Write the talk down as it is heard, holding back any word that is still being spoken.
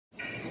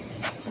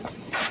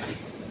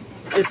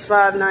It's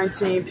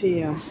 5:19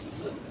 p.m.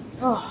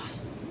 Oh,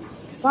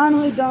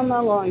 finally done my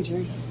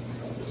laundry.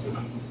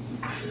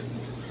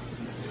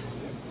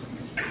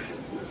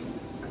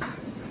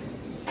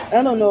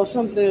 I don't know if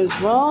something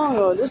is wrong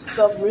or this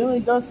stuff really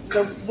does.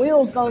 The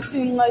wheels don't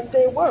seem like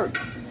they work.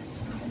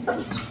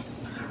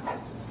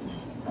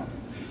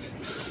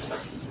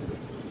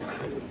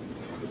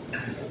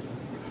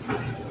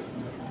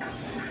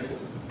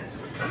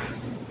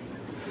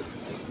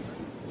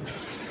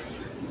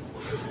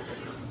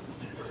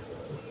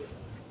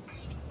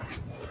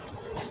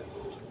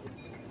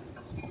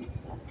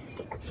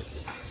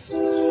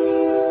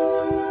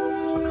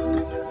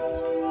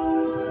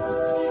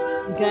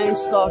 Gang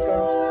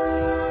stalker.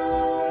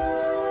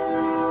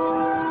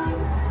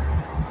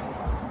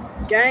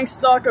 Gang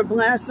stalker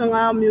blasting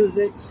loud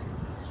music.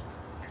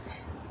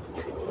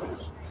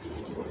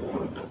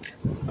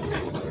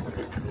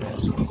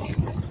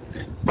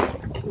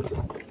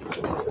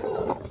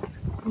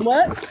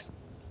 What?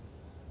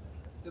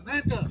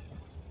 Samantha.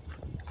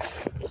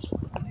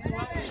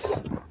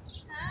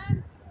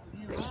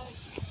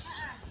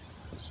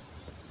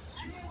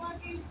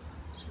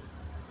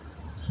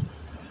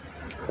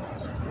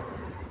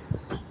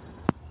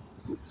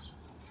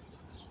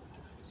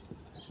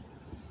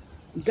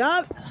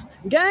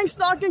 Gang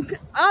stalking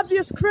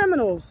obvious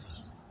criminals.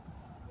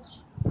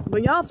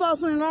 But y'all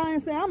falsely lying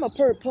and say I'm a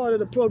perp part of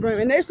the program,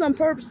 and there's some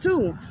perps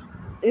too.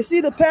 You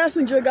see, the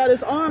passenger got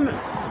his arm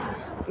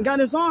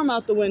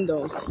out the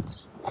window,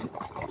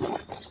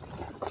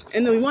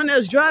 and the one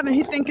that's driving,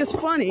 he think it's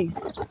funny.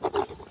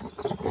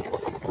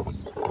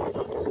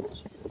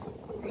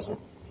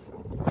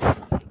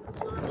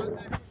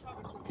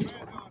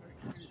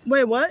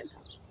 Wait, what?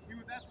 He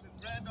was asking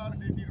his granddaughter if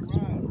they need a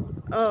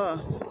ride.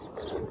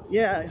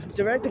 Yeah,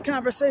 direct the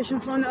conversation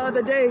from the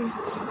other day.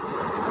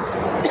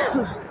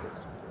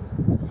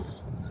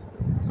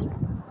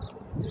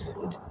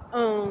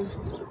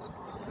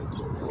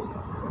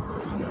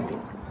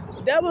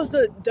 That was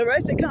the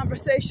directed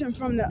conversation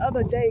from the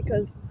other day,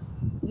 because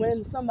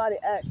when somebody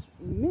asked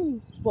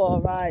me for a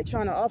ride,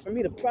 trying to offer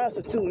me to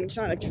prostitute and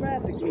trying to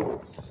traffic me.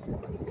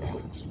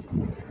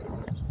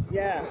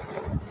 Yeah.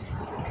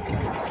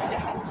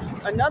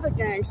 Another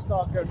gang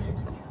stalker.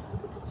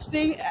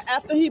 See,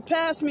 after he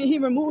passed me, he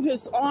removed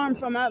his arm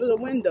from out of the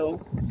window.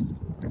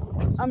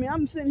 I mean,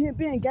 I'm sitting here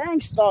being gang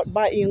stalked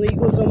by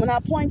illegals, and when I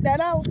point that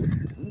out,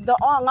 the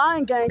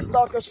online gang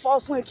stalkers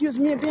falsely accuse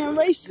me of being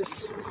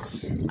racist.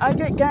 I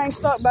get gang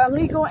stalked by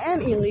legal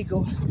and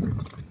illegal,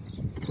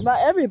 by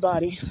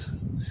everybody.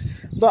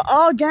 But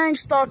all gang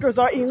stalkers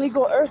are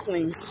illegal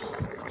earthlings.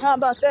 How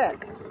about that?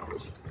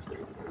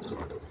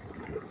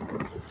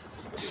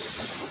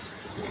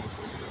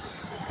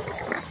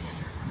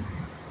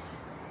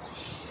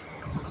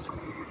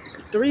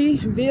 Three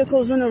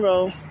vehicles in a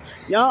row.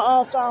 Y'all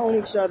all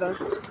following each other.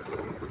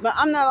 But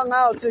I'm not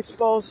allowed to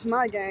expose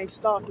my gang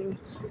stalking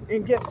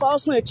and get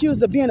falsely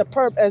accused of being a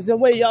perp as the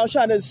way y'all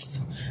try to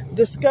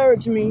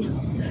discourage me.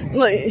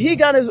 Look, he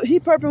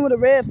perping with a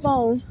red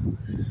phone.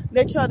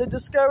 They try to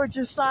discourage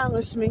and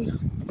silence me.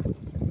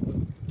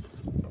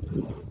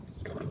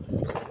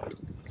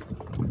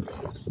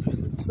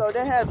 So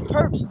they had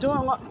perps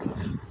doing,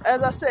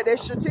 as I said, they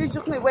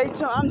strategically wait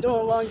till I'm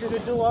doing laundry to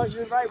do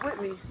laundry right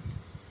with me.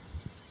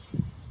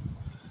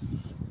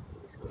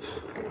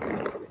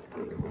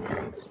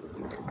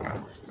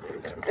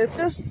 If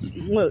this,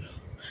 look,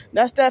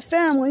 that's that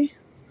family.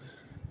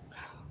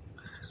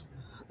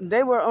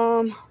 They were,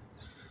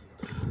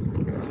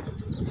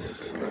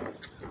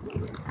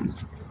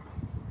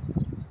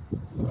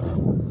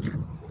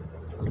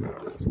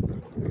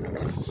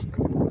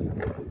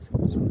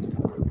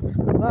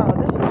 wow,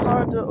 this is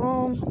hard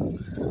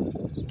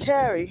to,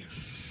 carry.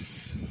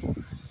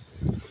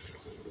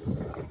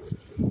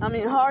 I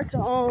mean, hard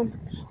to,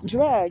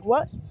 drag.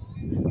 What?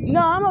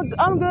 No,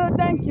 I'm good,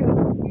 thank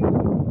you.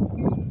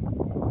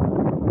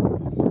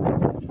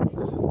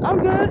 I'm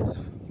good.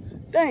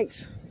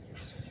 Thanks.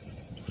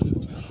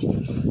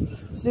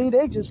 See,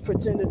 they just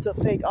pretended to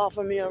fake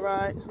offer me a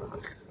ride.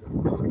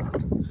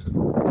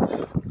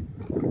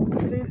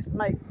 See,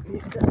 like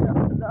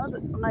the other,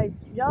 like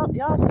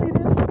y'all see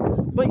this,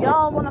 but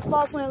y'all want to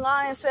falsely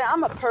lie and say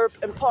I'm a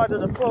perp and part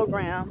of the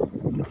program.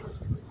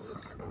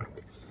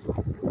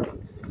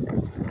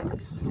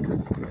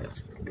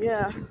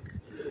 Yeah.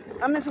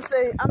 I meant to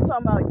say, I'm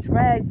talking about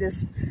drag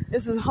this.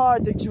 This is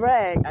hard to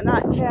drag, and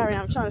not carry.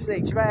 I'm trying to say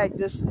drag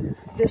this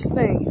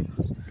thing.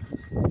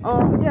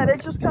 Yeah, they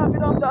just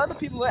copied off the other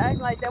people who act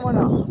like they want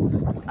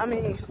to. I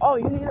mean, oh,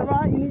 you need a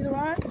ride? You need a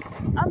ride?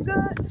 I'm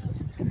good.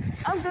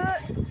 I'm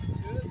good.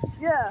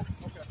 Yeah.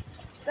 Okay.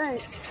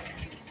 Thanks.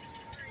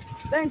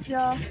 Thanks,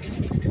 y'all.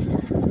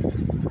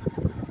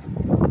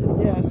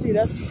 Yeah, see,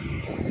 that's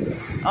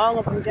all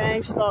of them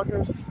gang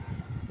stalkers.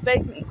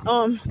 Fake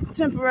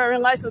temporary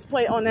license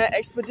plate on that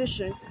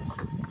expedition.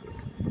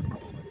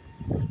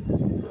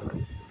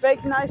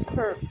 Fake nice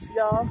perps,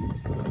 y'all.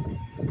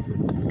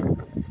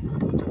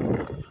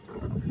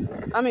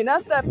 I mean,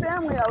 that's that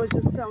family I was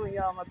just telling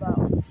y'all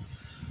about.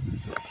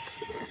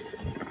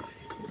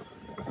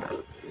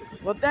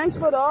 Well, thanks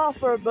for the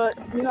offer, but,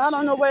 you know, I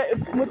don't know where,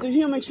 with the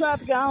human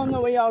trafficking, I don't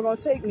know where y'all gonna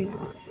take me.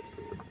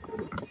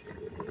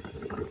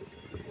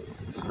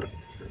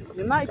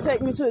 You might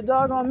take me to the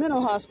doggone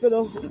mental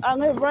hospital. I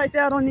live right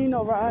there, I don't need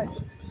no ride.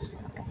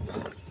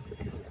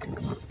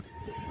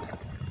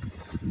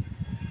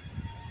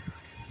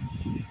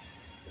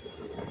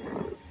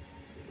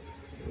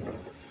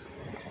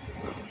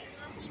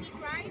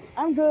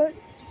 I'm good.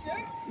 You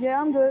sure?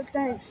 Yeah, I'm good,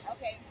 thanks.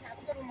 Okay, have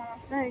a good one, Mom.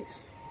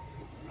 Thanks.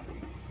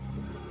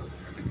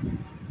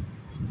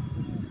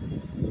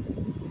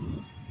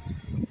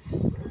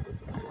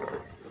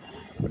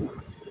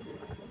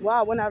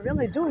 Wow, when I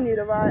really do need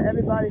a ride,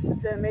 everybody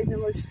sit there and make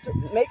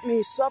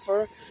me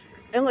suffer.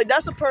 And look,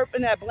 that's a perp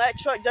in that black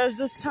truck. Does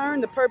this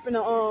turn? The perp in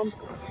the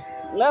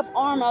left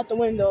arm out the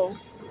window.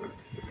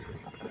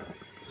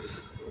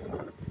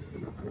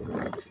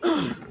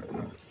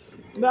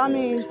 But I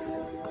mean,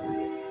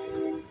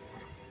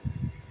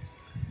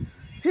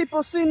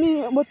 people see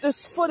me with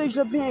this footage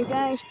of being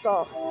gang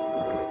stalked.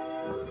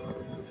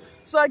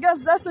 So I guess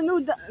that's a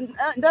new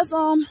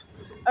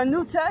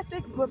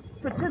tactic with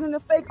pretending to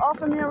fake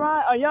offer me a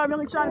ride. Are y'all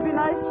really trying to be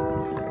nice?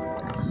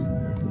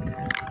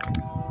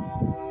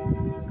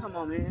 Come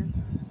on, man.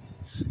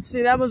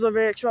 See, that was a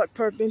red truck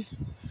perping.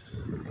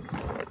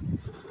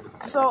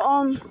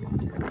 So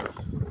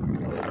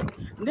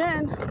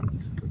then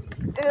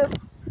if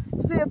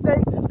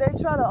they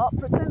try to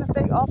pretend to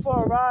fake offer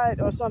a ride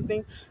or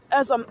something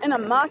in a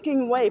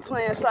mocking way,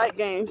 playing psych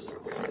games,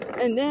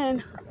 and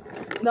then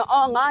the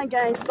online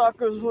gang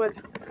stalkers would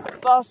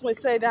falsely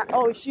say that,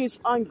 oh, she's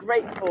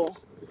ungrateful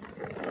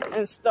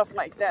and stuff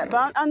like that.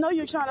 But I know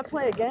you're trying to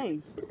play a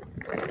game.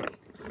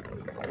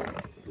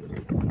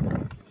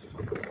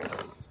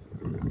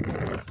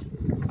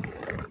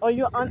 Or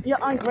you're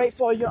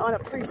ungrateful, or you're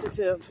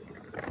unappreciative.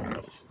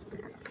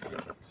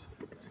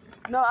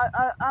 No,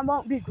 I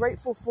won't be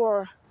grateful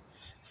for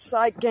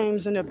psych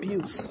games and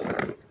abuse.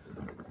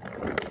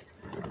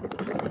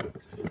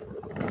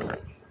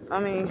 I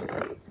mean,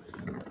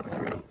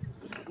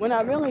 when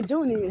I really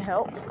do need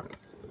help,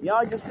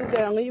 y'all just sit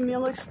there and leave me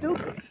and look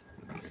stupid.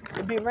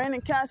 It'd be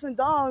raining cats and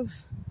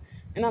dogs,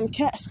 and I'm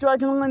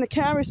struggling to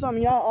carry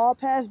something, y'all all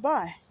pass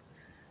by.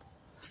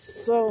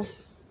 So,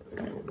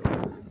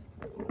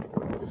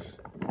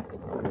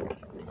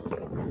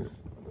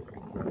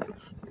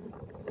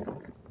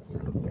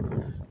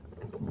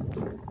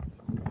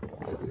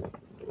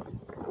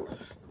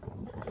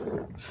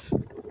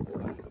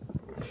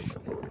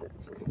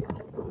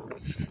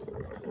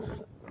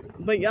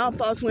 but y'all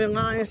falsely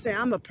lie and say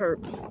I'm a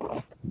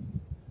perp.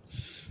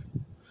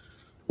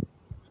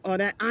 Or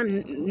that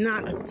I'm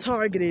not a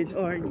targeted,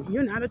 or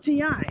you're not a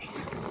TI.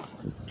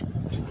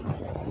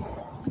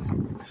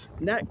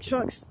 That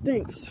truck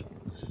stinks.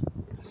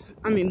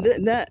 I mean,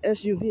 that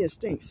SUV, it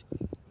stinks.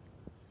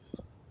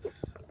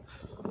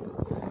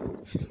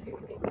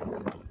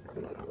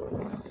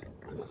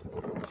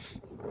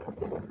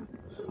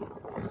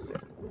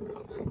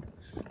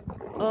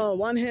 Oh,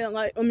 one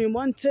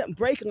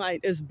brake light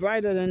is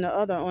brighter than the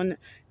other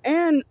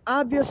and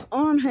obvious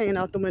arm hanging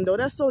out the window.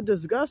 That's so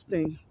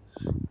disgusting.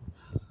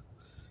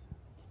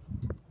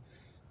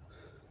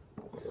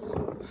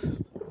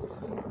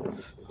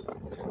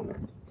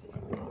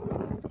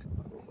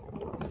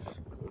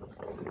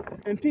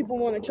 And people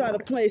want to try to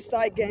play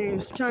psych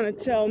games, trying to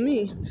tell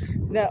me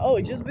that,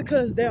 oh, just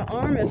because their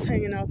arm is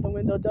hanging out the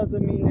window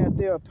doesn't mean that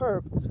they're a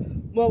perp.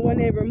 Well, when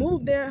they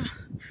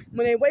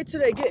wait till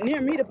they get near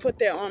me to put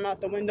their arm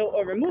out the window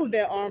or remove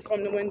their arm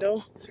from the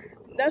window,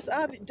 that's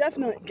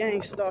definitely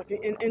gang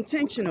stalking and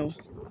intentional.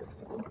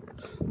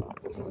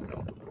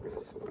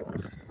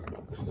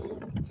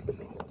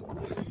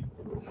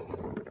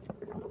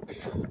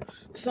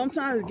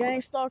 Sometimes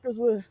gang stalkers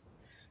will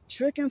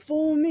trick and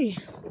fool me,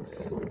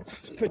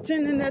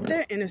 pretending that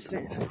they're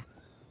innocent.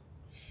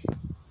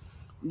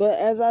 But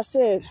as I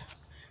said,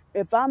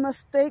 if I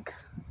mistake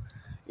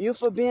you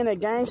for being a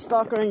gang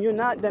stalker and you're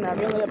not, then I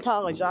really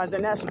apologize,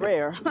 and that's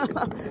rare.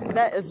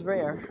 That is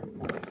rare.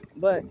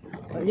 But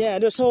yeah,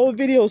 this whole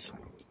video's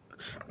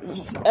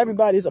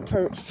everybody's a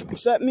perp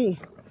except me.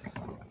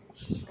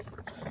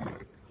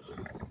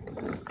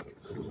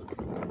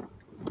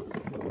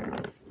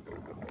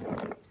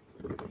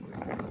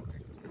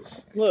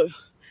 Look,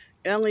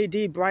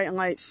 LED bright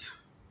lights.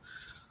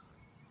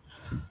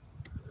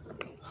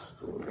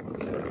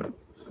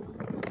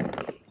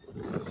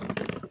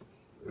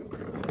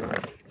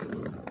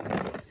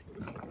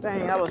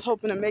 Dang, I was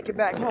hoping to make it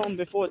back home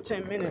before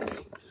 10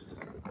 minutes.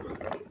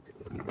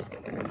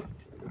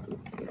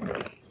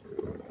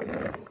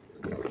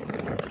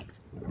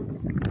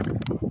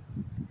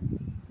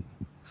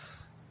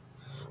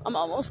 I'm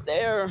almost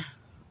there.